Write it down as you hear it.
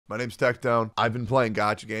My name's Tectone. I've been playing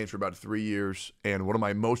gacha games for about 3 years, and one of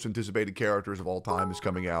my most anticipated characters of all time is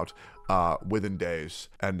coming out within days.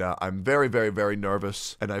 And I'm very, very, very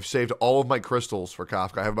nervous, and I've saved all of my crystals for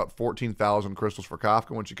Kafka. I have about 14,000 crystals for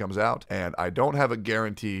Kafka when she comes out, and I don't have a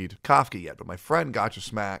guaranteed Kafka yet, but my friend Gacha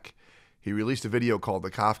Smack, he released a video called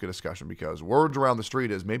the Kafka discussion because words around the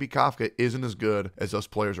street is maybe Kafka isn't as good as us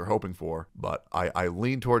players are hoping for, but I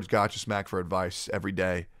lean towards Gacha Smack for advice every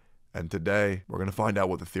day. And today, we're going to find out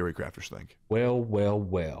what the theory crafters think. Well, well,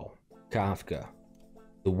 well. Kafka,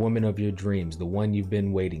 the woman of your dreams, the one you've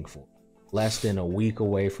been waiting for. Less than a week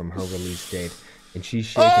away from her release date, and she's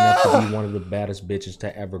shaking up to be one of the baddest bitches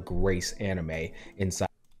to ever grace anime inside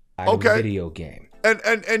a video game.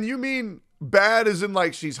 And you mean bad as in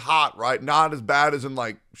like she's hot, right? Not as bad as in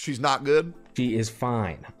like she's not good? She is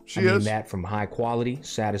fine. She I mean is? that from high quality,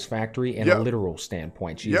 satisfactory, and a literal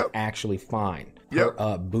standpoint. She is actually fine. Her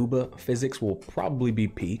booba physics will probably be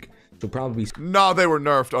peak. She'll probably be... No, they were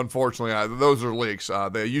nerfed, unfortunately. Those are leaks.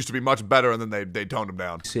 They used to be much better, and then they toned them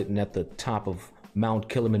down. Sitting at the top of Mount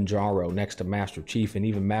Kilimanjaro next to Master Chief, and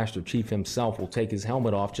even Master Chief himself will take his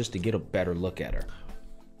helmet off just to get a better look at her.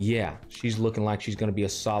 Yeah, she's looking like she's going to be a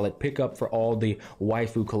solid pickup for all the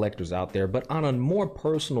waifu collectors out there. But on a more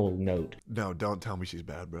personal note... No, don't tell me she's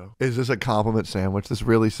bad, bro. Is this a compliment sandwich? This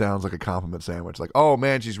really sounds like a compliment sandwich. Like, oh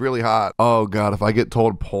man, she's really hot. Oh god, if I get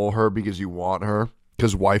told pull her because you want her,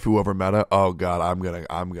 because waifu over meta, oh god, I'm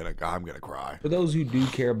gonna cry. For those who do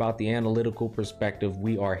care about the analytical perspective,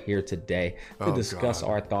 we are here today to discuss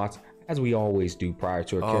our thoughts, as we always do prior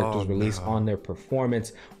to a character's release, on their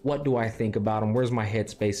performance. What do I think about them? Where's my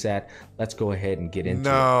headspace at? Let's go ahead and get into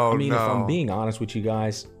it. I mean, if I'm being honest with you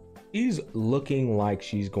guys, she's looking like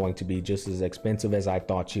she's going to be just as expensive as I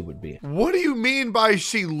thought she would be. What do you mean by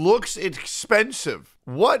she looks expensive?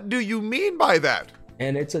 What do you mean by that?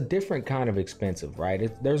 And it's a different kind of expensive,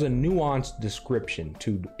 right? There's a nuanced description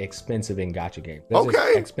to expensive in gacha games.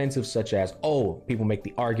 There's expensive such as, oh, people make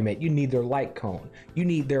the argument, you need their light cone, you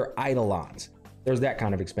need their eidolons. There's that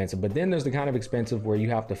kind of expensive. But then there's the kind of expensive where you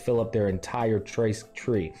have to fill up their entire trace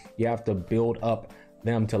tree. You have to build up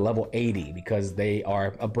them to level 80 because they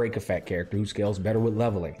are a break effect character who scales better with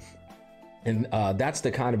leveling. And that's the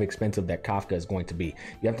kind of expensive that Kafka is going to be.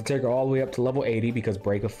 You have to take her all the way up to level 80 because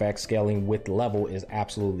break effect scaling with level is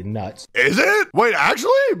absolutely nuts. Is it? Wait, actually?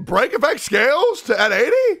 Break effect scales to at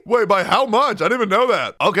 80? Wait, by how much? I didn't even know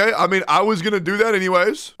that. Okay, I mean, I was gonna do that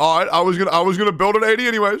anyways. All right, I was gonna build at 80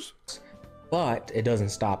 anyways. But it doesn't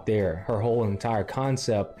stop there. Her whole entire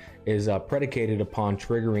concept is predicated upon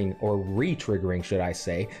triggering, or re-triggering, should I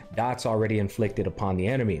say, dots already inflicted upon the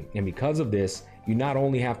enemy. And because of this, you not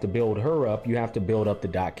only have to build her up, you have to build up the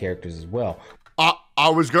dot characters as well. I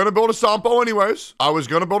was going to build a Sampo anyways.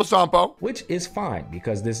 Which is fine,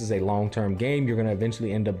 because this is a long-term game. You're going to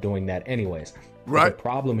eventually end up doing that anyways. Right. But the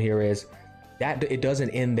problem here is that it doesn't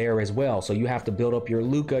end there as well. So you have to build up your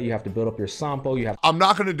Luca, you have to build up your Sampo, I'm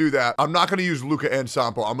not going to do that. I'm not going to use Luca and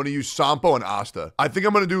Sampo. I'm going to use Sampo and Asta. I think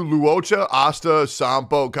I'm going to do Luocha, Asta,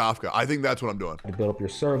 Sampo, Kafka. I think that's what I'm doing. To build up your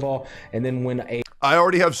Serval, and then when I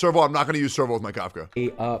already have Servo. I'm not going to use Servo with my Kafka.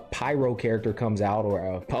 A Pyro character comes out,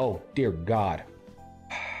 or oh dear God.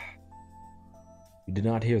 You did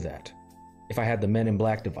not hear that. If I had the Men in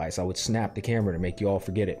Black device, I would snap the camera to make you all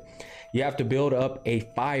forget it. You have to build up a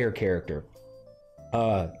fire character.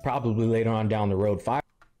 Probably later on down the road.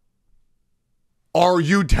 Are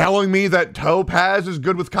you telling me that Topaz is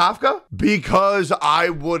good with Kafka? Because I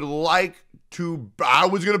would like to, I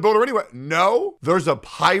was going to build her anyway. No, there's a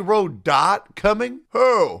Pyro dot coming.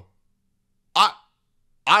 Who? I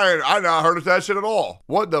not heard of that shit at all.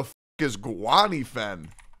 What the f is Guani Fen?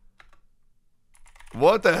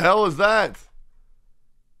 What the hell is that?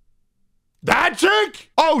 That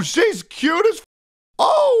chick? Oh, she's cute as f.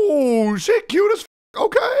 Oh, she's cute as f.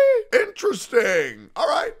 Okay, interesting. All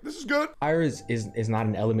right, this is good. Fire is not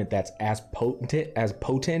an element that's as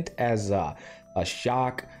potent as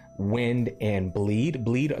shock, wind, and bleed.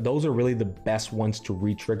 Those are really the best ones to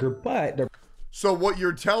re-trigger, but they're... So what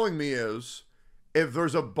you're telling me is, if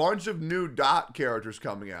there's a bunch of new dot characters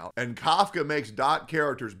coming out and Kafka makes dot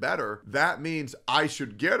characters better, that means I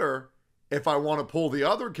should get her if I want to pull the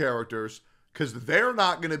other characters, because they're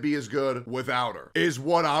not going to be as good without her, is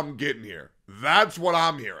what I'm getting here. That's what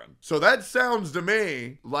I'm hearing. So that sounds to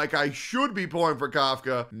me like I should be pulling for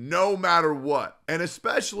Kafka no matter what. And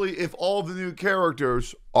especially if all the new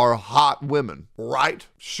characters are hot women, right?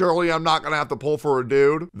 Surely I'm not going to have to pull for a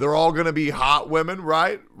dude. They're all going to be hot women,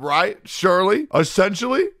 right? Right? Surely?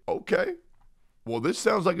 Essentially? Okay. Well, this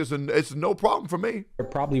sounds like it's no problem for me. There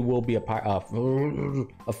probably will be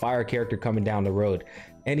a fire character coming down the road.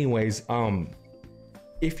 Anyways,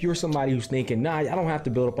 if you're somebody who's thinking, nah, I don't have to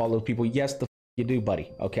build up all those people. Yes, the you do, buddy.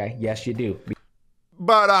 Okay, yes, you do.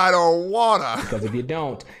 But I don't wanna. Because if you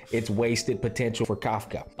don't, it's wasted potential for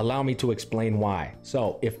Kafka. Allow me to explain why.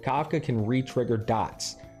 So if Kafka can re-trigger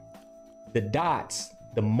dots,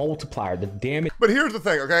 the multiplier, the damage. But here's the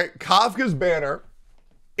thing, okay? Kafka's banner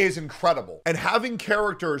is incredible. And having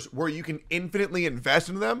characters where you can infinitely invest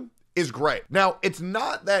in them is great. Now, it's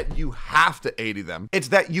not that you have to 80 them, it's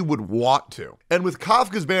that you would want to. And with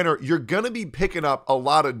Kafka's banner, you're gonna be picking up a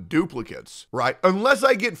lot of duplicates, right? Unless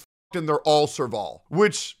I get f***ed and they're all Serval,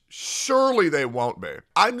 which surely they won't be.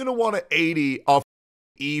 I'm gonna want to 80 a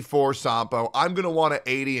E4 Sampo. I'm gonna want to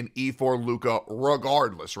 80 an E4 Luca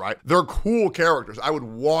regardless, right? They're cool characters. I would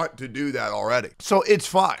want to do that already. So it's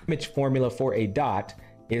fine. Damage formula for a dot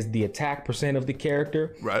is the attack percent of the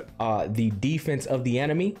character, right? The defense of the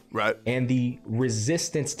enemy, right? And the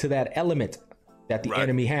resistance to that element that the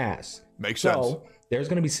enemy has. Makes sense. So there's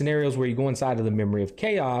going to be scenarios where you go inside of the memory of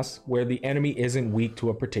chaos where the enemy isn't weak to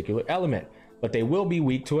a particular element, but they will be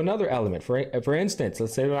weak to another element. For instance,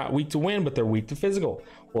 let's say they're not weak to wind, but they're weak to physical.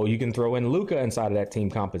 Well, you can throw in Luca inside of that team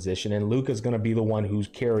composition, and Luca's going to be the one who's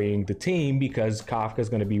carrying the team because Kafka's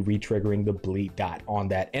going to be re-triggering the bleed dot on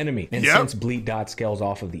that enemy. And since bleed dot scales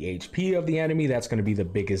off of the HP of the enemy, that's going to be the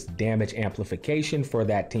biggest damage amplification for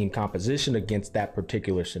that team composition against that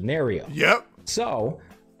particular scenario. So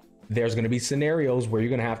there's going to be scenarios where you're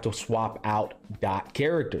going to have to swap out dot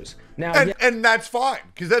characters. Now, and that's fine,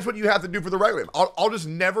 because that's what you have to do for the regular game. I'll just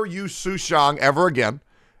never use Sushang ever again,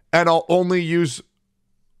 and I'll only use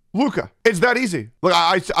Luca. It's that easy. Look,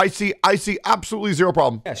 I see absolutely zero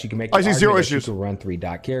problem. Yes, you can make. I see zero issues. You can run 3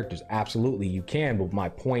 dot characters. Absolutely, you can. But my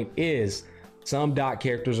point is, some dot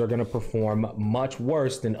characters are going to perform much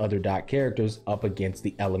worse than other dot characters up against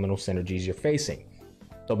the elemental synergies you're facing.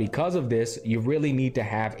 So because of this, you really need to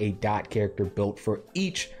have a dot character built for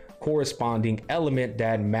each corresponding element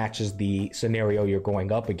that matches the scenario you're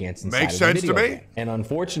going up against inside Makes of the sense video to me. game. And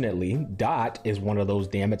unfortunately, dot is one of those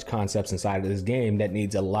damage concepts inside of this game that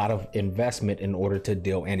needs a lot of investment in order to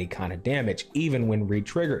deal any kind of damage, even when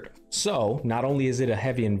re-triggered. So not only is it a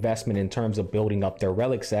heavy investment in terms of building up their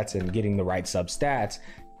relic sets and getting the right sub stats,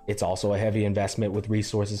 it's also a heavy investment with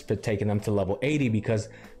resources for taking them to level 80, because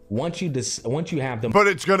once you have them, but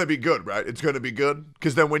it's gonna be good, right? It's gonna be good,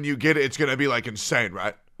 because then when you get it, it's gonna be like insane,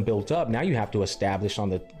 right? Built up. Now you have to establish on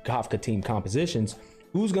the Kafka team compositions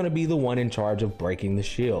who's going to be the one in charge of breaking the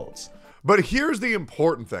shields. But here's the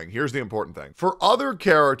important thing. For other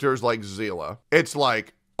characters like Zila, it's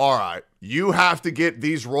like, all right, you have to get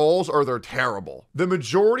these rolls or they're terrible. The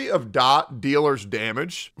majority of dot dealers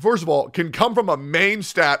damage, first of all, can come from a main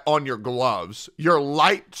stat on your gloves, your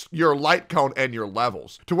light cone, and your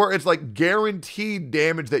levels, to where it's like guaranteed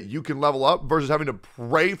damage that you can level up versus having to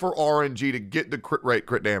pray for RNG to get the crit rate,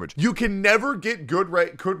 crit damage. You can never get good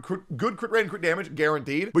crit rate and crit damage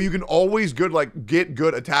guaranteed, but you can always get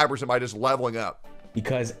good attack percent by just leveling up.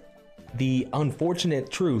 Because the unfortunate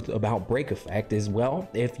truth about break effect is, well,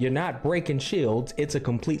 if you're not breaking shields, it's a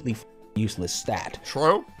completely useless stat.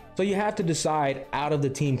 True. So you have to decide out of the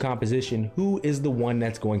team composition who is the one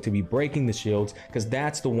that's going to be breaking the shields, because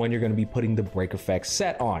that's the one you're going to be putting the break effect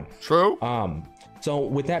set on. True. So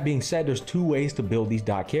with that being said, there's 2 ways to build these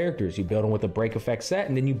dot characters. You build them with a break effect set,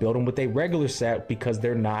 and then you build them with a regular set, because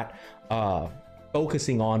they're not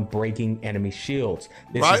focusing on breaking enemy shields.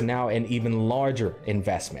 This is now an even larger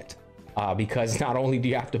investment. Because not only do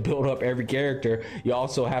you have to build up every character, you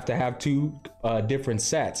also have to have 2 different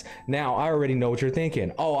sets. Now, I already know what you're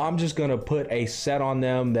thinking. Oh, I'm just going to put a set on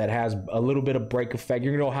them that has a little bit of break effect.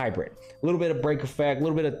 You're going to go hybrid. A little bit of break effect, a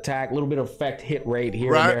little bit of attack, a little bit of effect hit rate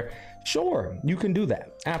here and there. Sure, you can do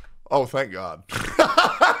that. Oh, thank God.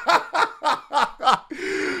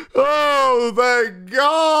 Oh, thank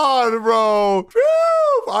God, bro.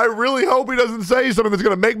 Whew. I really hope he doesn't say something that's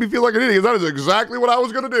going to make me feel like an idiot, because that is exactly what I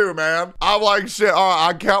was going to do, man. I'm like, shit, all right,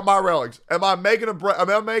 I count my relics. Am I making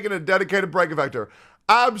a dedicated break effector?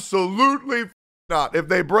 Absolutely not. If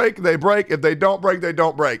they break, they break. If they don't break, they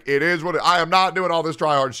don't break. It is what I am not doing all this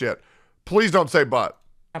try hard shit. Please don't say but.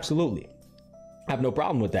 Absolutely. I have no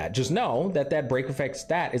problem with that. Just know that that break effect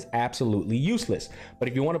stat is absolutely useless. But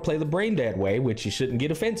if you want to play the brain dead way, which you shouldn't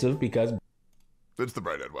get offensive, because it's the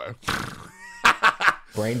brain dead way.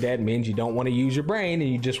 Brain dead means you don't want to use your brain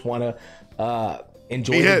and you just want to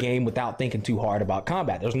enjoy the game without thinking too hard about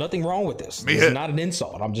combat. There's nothing wrong with this. This is not an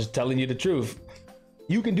insult. I'm just telling you the truth.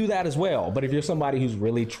 You can do that as well, but if you're somebody who's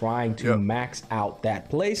really trying to max out that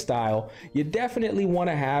play style, you definitely want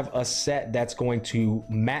to have a set that's going to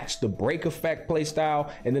match the break effect play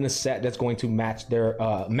style, and then a set that's going to match their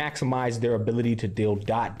maximize their ability to deal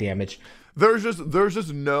dot damage There's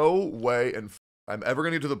just no way I'm ever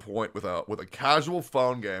gonna get to the point with a casual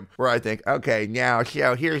phone game where I think, okay, now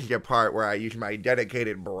so here's the part where I use my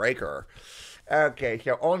dedicated breaker. Okay,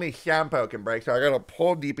 so only Sampo can break, so I gotta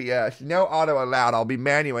pull DPS. No auto allowed. I'll be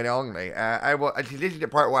manual only. I will. This is the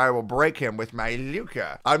part where I will break him with my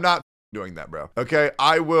Luca. I'm not doing that, bro. Okay,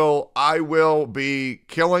 I will be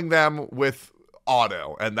killing them with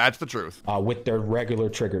auto, and that's the truth. With their regular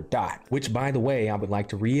trigger dot, which, by the way, I would like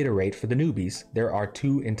to reiterate for the newbies, there are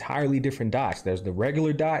two entirely different dots. There's the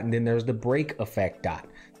regular dot, and then there's the break effect dot.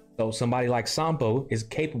 So somebody like Sampo is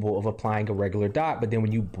capable of applying a regular dot, but then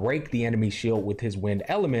when you break the enemy shield with his wind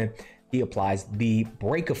element, he applies the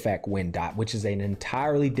break effect wind dot, which is an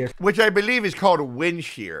entirely different, which I believe is called wind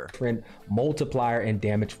shear, different multiplier and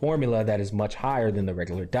damage formula that is much higher than the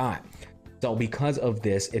regular dot. So because of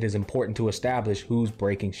this, it is important to establish who's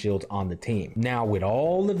breaking shields on the team. Now, with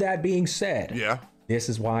all of that being said, yeah, this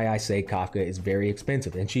is why I say Kafka is very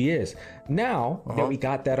expensive, and she is. Now that we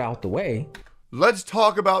got that out the way, let's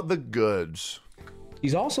talk about the goods.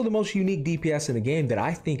 She's also the most unique DPS in the game that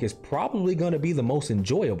I think is probably going to be the most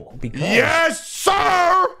enjoyable. Because yes,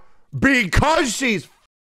 sir! Because she's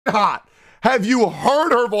hot. Have you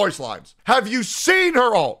heard her voice lines? Have you seen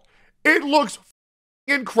her ult? It looks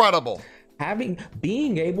incredible.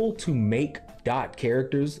 Being able to make dot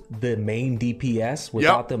characters the main DPS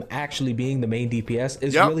without them actually being the main DPS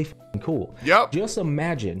is really cool. Just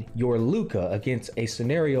imagine your Luca against a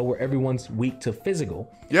scenario where everyone's weak to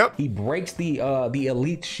physical. He breaks the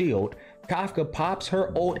elite shield. Kafka pops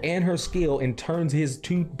her ult and her skill and turns his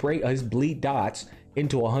bleed dots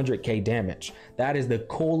into 100k damage. That is the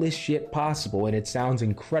coolest shit possible, and it sounds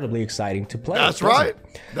incredibly exciting to play. That's right.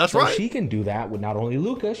 That's right. She can do that with not only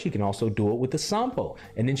Luca, she can also do it with the Sampo,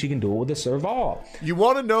 and then she can do it with the Serval. You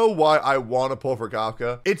want to know why I want to pull for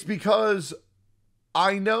Kafka? It's because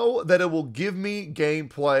I know that it will give me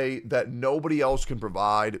gameplay that nobody else can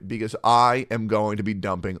provide, because I am going to be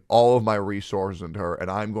dumping all of my resources into her, and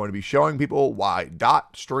I'm going to be showing people why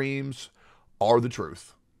dot streams are the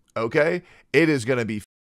truth. Okay? It is going to be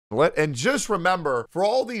lit. And just remember, for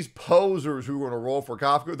all these posers who are going to roll for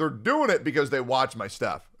Kafka, they're doing it because they watch my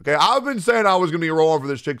stuff. Okay? I've been saying I was going to be rolling for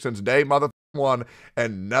this chick since day one,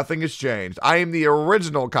 and nothing has changed. I am the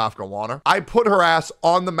original Kafka wanter. I put her ass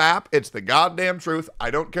on the map. It's the goddamn truth.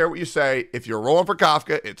 I don't care what you say. If you're rolling for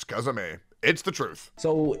Kafka, it's because of me. It's the truth.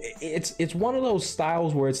 So it's one of those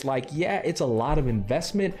styles where it's like, yeah, it's a lot of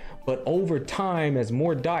investment, but over time, as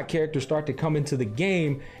more dot characters start to come into the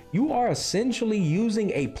game, you are essentially using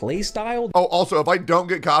a play style. Oh, also, if I don't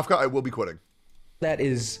get Kafka, I will be quitting. That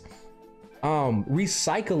is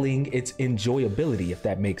recycling its enjoyability, if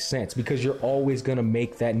that makes sense, because you're always going to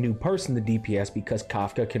make that new person the DPS because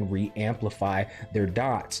Kafka can re-amplify their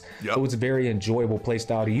dots. So it's a very enjoyable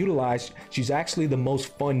playstyle to utilize. She's actually the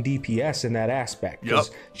most fun DPS in that aspect, because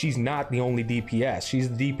she's not the only DPS. She's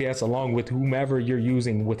the DPS along with whomever you're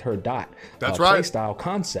using with her dot playstyle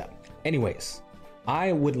concept. Anyways,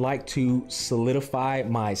 I would like to solidify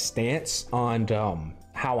my stance on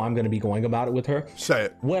how I'm going to be going about it with her. Say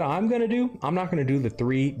it. What I'm going to do, I'm not going to do the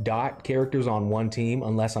 3 dot characters on one team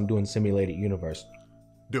unless I'm doing simulated universe.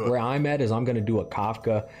 Do it. Where I'm at is I'm going to do a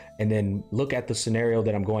Kafka and then look at the scenario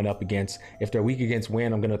that I'm going up against. If they're weak against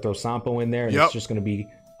wind, I'm going to throw Sampo in there, and it's just going to be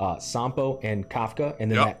Sampo and Kafka,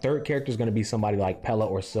 and then that third character is going to be somebody like Pella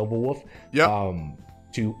or Silverwolf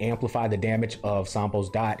to amplify the damage of Sampo's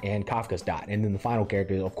dot and Kafka's dot. And then the final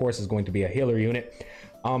character, of course, is going to be a healer unit.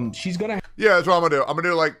 She's going to... Yeah, that's what I'm going to do. I'm going to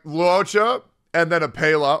do like Luocha, and then a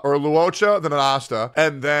Pela, or a Luocha, then an Asta,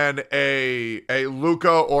 and then a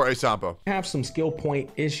Luca or a Sampo. Have some skill point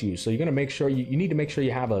issues. So you're going to make sure, you need to make sure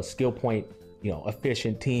you have a skill point,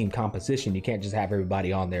 efficient team composition. You can't just have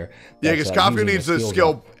everybody on there. Yeah, because Kafka needs a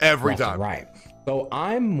skill every time. Right. So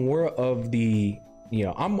I'm more of the...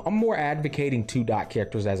 I'm more advocating 2 dot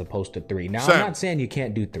characters as opposed to 3. Now, I'm not saying you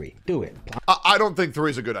can't do 3. Do it. I don't think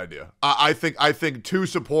 3 is a good idea. I think 2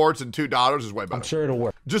 supports and 2 dotters is way better. I'm sure it'll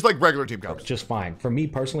work. Just like regular team comps. Just fine. For me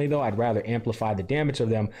personally, though, I'd rather amplify the damage of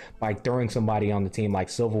them by throwing somebody on the team like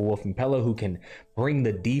Silverwolf and Pella, who can bring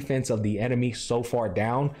the defense of the enemy so far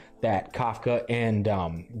down that Kafka and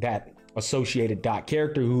that associated dot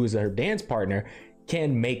character, who is her dance partner,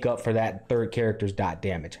 can make up for that third character's dot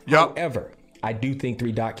damage. However, I do think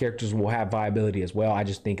 3 dot characters will have viability as well. I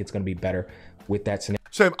just think it's going to be better with that scenario.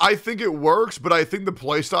 Same. I think it works, but I think the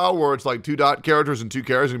playstyle where it's like 2 dot characters and 2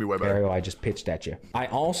 carries is going to be way better. I just pitched at you. I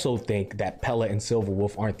also think that Pella and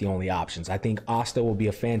Silverwolf aren't the only options. I think Asta will be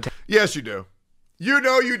a fantastic... Yes, you do. You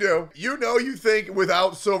know you do. You think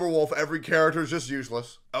without Silverwolf, every character is just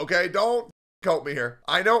useless. Okay, don't coat me here.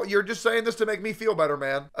 I know you're just saying this to make me feel better,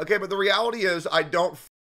 man. Okay, but the reality is I don't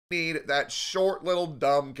need that short little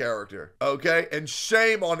dumb character. Okay, and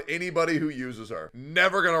shame on anybody who uses her.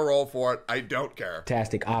 Never gonna roll for it. I don't care.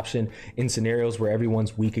 Fantastic option in scenarios where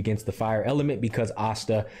everyone's weak against the fire element, because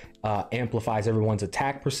Asta amplifies everyone's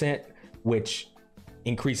attack percent, which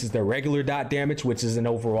increases their regular dot damage, which is an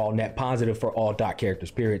overall net positive for all dot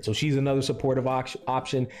characters, period. So she's another supportive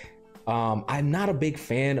option. I'm not a big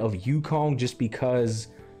fan of Yukong just because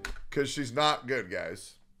she's not good,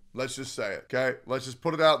 guys. Let's just say it, okay? Let's just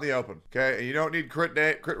put it out in the open, okay? And you don't need crit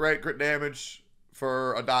rate, crit damage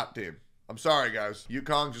for a dot team. I'm sorry, guys.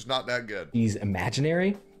 Yukong's just not that good. She's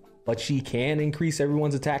imaginary, but she can increase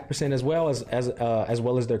everyone's attack percent as well as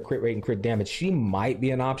their crit rate and crit damage. She might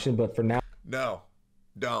be an option, but for now, no,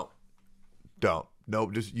 don't.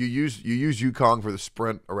 No, just you use Yukong for the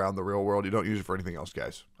sprint around the real world. You don't use it for anything else,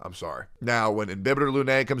 guys. I'm sorry. Now, when Inhibitor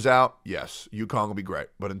Lune comes out, yes, Yukong will be great.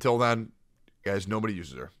 But until then, guys, nobody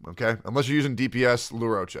uses her, okay? Unless you're using DPS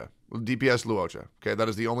Luocha. Okay, that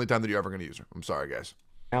is the only time that you're ever going to use her. I'm sorry, guys.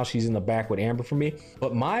 Now she's in the back with Amber for me.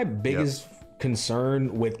 But my biggest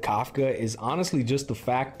concern with Kafka is honestly just the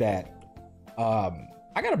fact that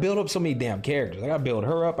I got to build up so many damn characters. I got to build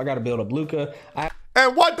her up. I got to build up Luca.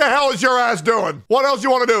 And what the hell is your ass doing? What else you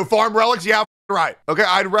want to do? Farm relics? Yeah, right. Okay,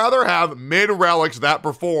 I'd rather have mid relics that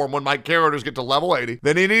perform when my characters get to level 80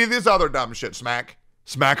 than any of this other dumb shit,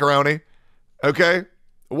 Smackaroni. Okay?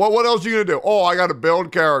 What else are you gonna do? Oh, I gotta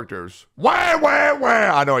build characters. Wah.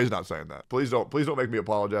 I know he's not saying that. Please don't make me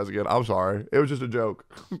apologize again. I'm sorry. It was just a joke.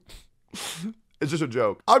 It's just a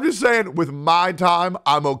joke. I'm just saying, with my time,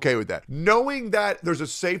 I'm okay with that. Knowing that there's a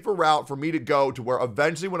safer route for me to go to where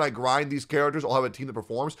eventually when I grind these characters, I'll have a team that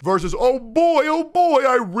performs versus, oh boy,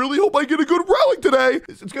 I really hope I get a good relic today.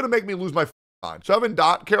 It's gonna make me lose my mind. So having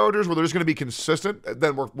dot characters where they're just gonna be consistent,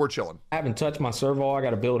 then we're chilling. I haven't touched my Serval. I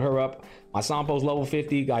gotta build her up. My Sampo's level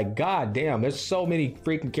 50. Like, god damn, there's so many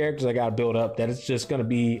freaking characters I gotta build up that it's just gonna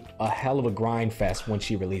be a hell of a grind fest when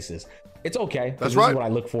she releases. It's okay. That's right. This is what I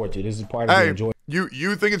look forward to. This is part of the enjoyment.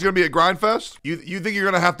 You think it's gonna be a grind fest? You think you're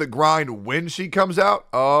gonna have to grind when she comes out?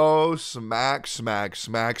 Oh, smack. I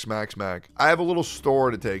have a little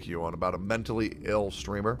story to take you on about a mentally ill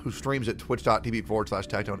streamer who streams at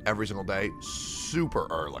twitch.tv/Tectone every single day, super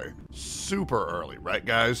early, right,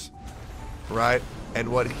 guys? Right?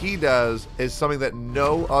 And what he does is something that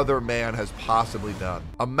no other man has possibly done.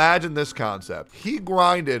 Imagine this concept. He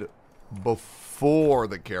grinded before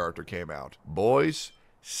the character came out. Boys,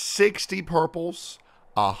 60 purples,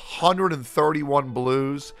 131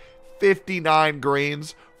 blues, 59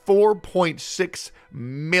 greens, 4.6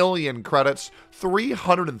 million credits,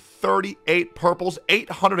 338 purples,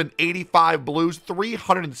 885 blues,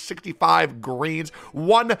 365 greens,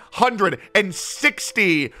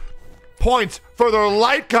 160 points for their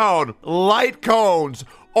light cone. Light cones.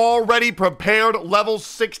 Already prepared, level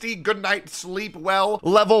 60, goodnight, sleep well.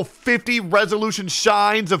 Level 50, resolution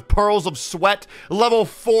shines of pearls of sweat. Level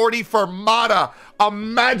 40 for Mata.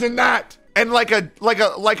 Imagine that. And like a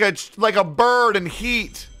bird in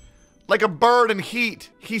heat. Like a bird in heat,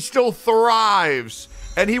 he still thrives.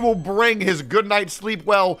 And he will bring his goodnight sleep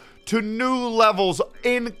well to new levels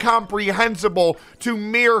incomprehensible to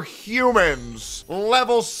mere humans.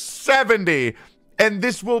 Level 70. And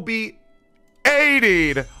this will be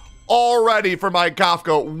 80'd already for my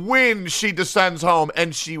Kafka when she descends home,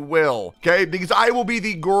 and she will, okay? Because I will be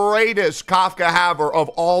the greatest Kafka haver of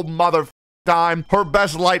all mother time. Her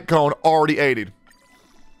best light cone already 80'd.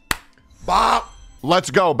 Bop!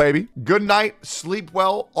 Let's go, baby. Good night, sleep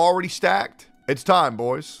well, already stacked. It's time,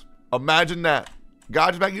 boys. Imagine that.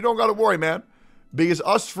 God's back, you don't gotta worry, man. Because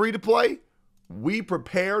us free to play, we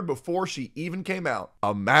prepared before she even came out.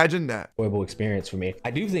 Imagine that. Enjoyable experience for me.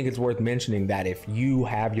 I do think it's worth mentioning that if you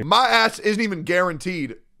have your... My ass isn't even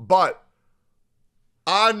guaranteed, but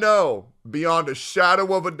I know beyond a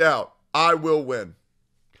shadow of a doubt, I will win.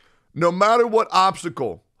 No matter what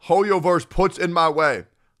obstacle Hoyoverse puts in my way,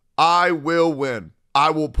 I will win.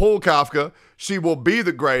 I will pull Kafka. She will be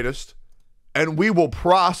the greatest, and we will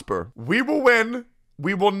prosper. We will win.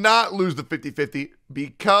 We will not lose the 50-50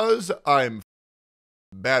 because I'm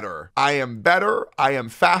better. I am better. I am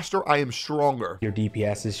faster. I am stronger. Your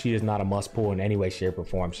DPS she is not a must pull in any way, shape, or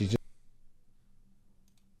form. She's just...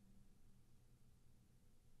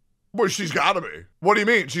 Well, she's got to be. What do you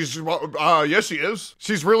mean? She's, yes, she is.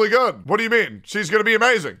 She's really good. What do you mean? She's going to be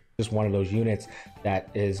amazing. Just one of those units that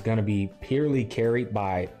is going to be purely carried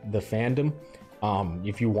by the fandom.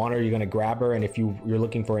 If you want her, you're going to grab her. And if you're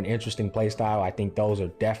looking for an interesting playstyle, I think those are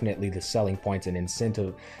definitely the selling points and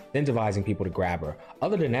incentivizing people to grab her.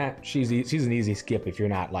 Other than that, she's an easy skip if you're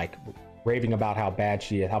not like raving about how bad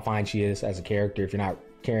she is, how fine she is as a character, if you're not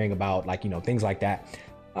caring about like, you know, things like that,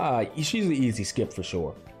 she's an easy skip for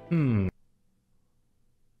sure. No.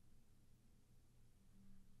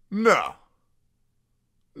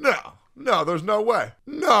 No, there's no way.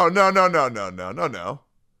 No.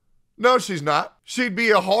 No, she's not. She'd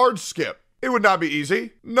be a hard skip. It would not be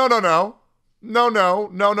easy. No.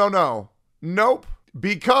 Nope.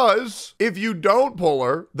 Because if you don't pull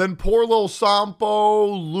her, then poor little Sampo,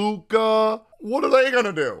 Luca, what are they going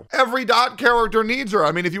to do? Every dot character needs her.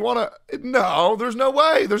 I mean, if you want to, no, there's no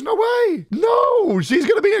way. No, she's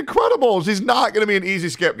going to be incredible. She's not going to be an easy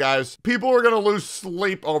skip, guys. People are going to lose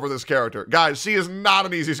sleep over this character. Guys, she is not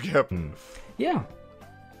an easy skip. Yeah.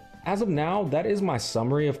 As of now, that is my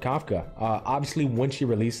summary of Kafka. Obviously, when she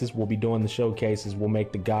releases, we'll be doing the showcases. We'll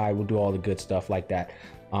make the guide. We'll do all the good stuff like that.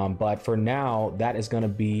 But for now, that is going to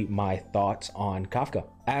be my thoughts on Kafka.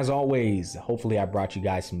 As always, hopefully I brought you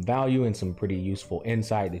guys some value and some pretty useful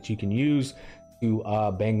insight that you can use to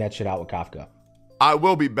bang that shit out with Kafka. I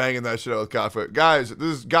will be banging that shit out with Kafka. Guys,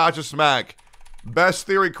 this is Gotcha Smack. Best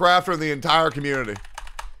theory crafter in the entire community.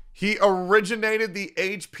 He originated the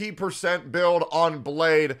HP percent build on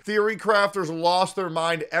Blade. Theory crafters lost their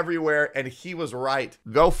mind everywhere, and he was right.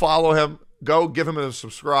 Go follow him. Go give him a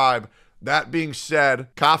subscribe. That being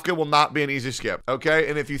said, Kafka will not be an easy skip, okay?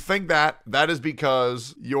 And if you think that, that is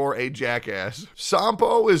because you're a jackass.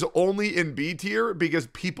 Sampo is only in B tier because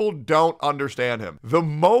people don't understand him. The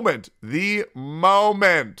moment I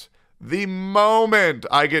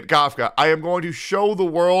get Kafka, I am going to show the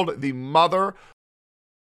world the mother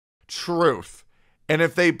truth. And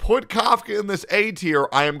if they put Kafka in this A tier,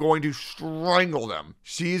 I am going to strangle them.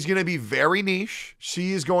 She's going to be very niche.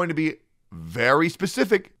 She is going to be very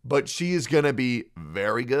specific, but she is going to be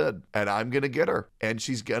very good. And I'm going to get her. And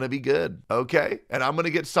she's going to be good. Okay? And I'm going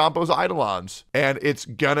to get Sampo's Eidolons. And it's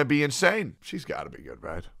going to be insane. She's got to be good,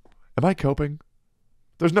 right? Am I coping?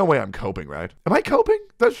 There's no way I'm coping, right? Am I coping?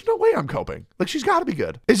 There's no way I'm coping. Like, she's got to be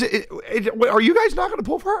good. Are you guys not going to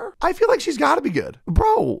pull for her? I feel like she's got to be good.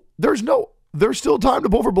 Bro, there's still time to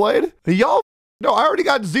pull for Blade. Y'all, no, I already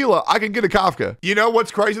got Zila. I can get a Kafka. You know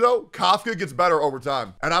what's crazy, though? Kafka gets better over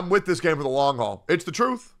time. And I'm with this game for the long haul. It's the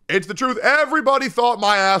truth. It's the truth. Everybody thought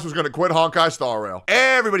my ass was going to quit Honkai Star Rail.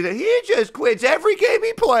 Everybody said, he just quits every game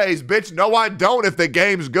he plays. Bitch, no, I don't if the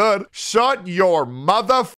game's good. Shut your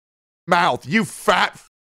mouth, you fat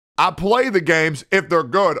I play the games if they're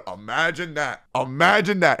good. Imagine that.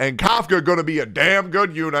 Imagine that. And Kafka gonna be a damn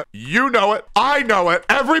good unit. You know it. I know it.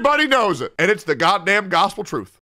 Everybody knows it. And it's the goddamn gospel truth.